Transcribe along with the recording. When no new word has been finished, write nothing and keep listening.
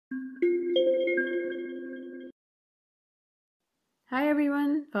Hi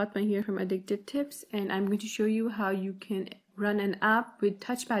everyone, Fatma here from Addictive Tips, and I'm going to show you how you can run an app with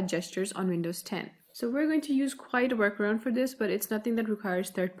touchpad gestures on Windows 10. So we're going to use quite a workaround for this, but it's nothing that requires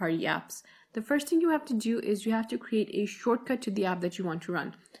third-party apps. The first thing you have to do is you have to create a shortcut to the app that you want to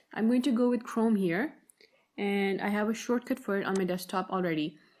run. I'm going to go with Chrome here, and I have a shortcut for it on my desktop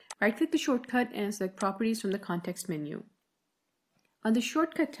already. Right-click the shortcut and select Properties from the context menu. On the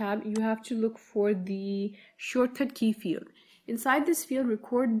Shortcut tab, you have to look for the Shortcut key field. Inside this field,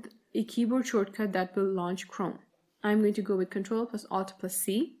 record a keyboard shortcut that will launch Chrome. I'm going to go with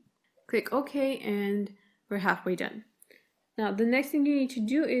Ctrl+Alt+C. Click OK, and we're halfway done. Now, the next thing you need to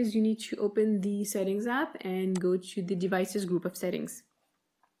do is you need to open the Settings app and go to the Devices group of settings.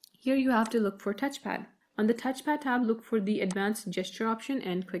 Here you have to look for Touchpad. On the Touchpad tab, look for the Advanced Gesture option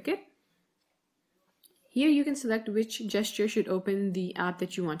and click it. Here you can select which gesture should open the app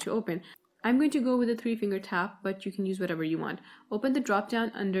that you want to open. I'm going to go with a 3-finger tap, but you can use whatever you want. Open the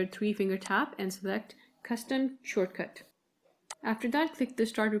drop-down under 3-finger tap and select Custom Shortcut. After that, click the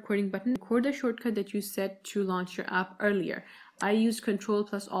Start Recording button. Record the shortcut that you set to launch your app earlier. I used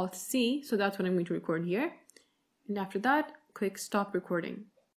Ctrl+Alt+C, so that's what I'm going to record here. And after that, click Stop Recording.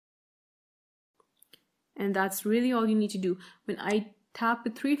 And that's really all you need to do. When I tap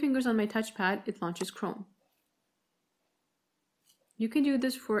with 3 fingers on my touchpad, it launches Chrome. You can do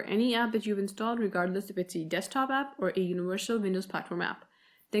this for any app that you've installed, regardless if it's a desktop app or a universal Windows platform app.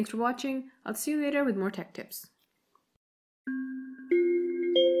 Thanks for watching. I'll see you later with more tech tips.